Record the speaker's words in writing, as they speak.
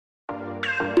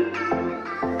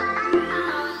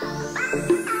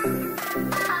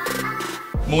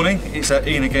Morning, it's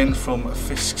Ian again from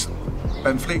Fisks,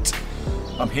 Benfleet.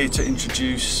 I'm here to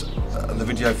introduce the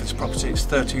video for this property. It's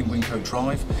 13 Wincoat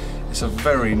Drive. It's a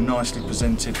very nicely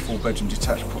presented 4-bedroom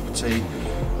detached property,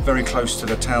 very close to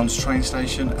the town's train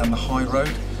station and the high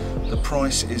road. The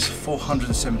price is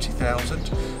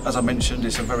 $470,000. As I mentioned,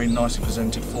 it's a very nicely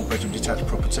presented 4-bedroom detached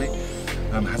property.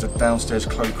 Has a downstairs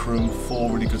cloakroom, 4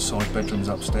 really good sized bedrooms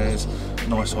upstairs,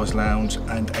 nice sized lounge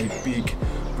and a big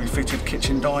refitted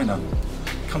kitchen diner.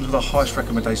 Comes with our highest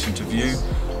recommendation to view,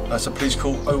 so please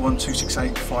call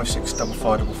 01268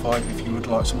 565555 if you would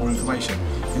like some more information.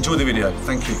 Enjoy the video,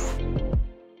 thank you.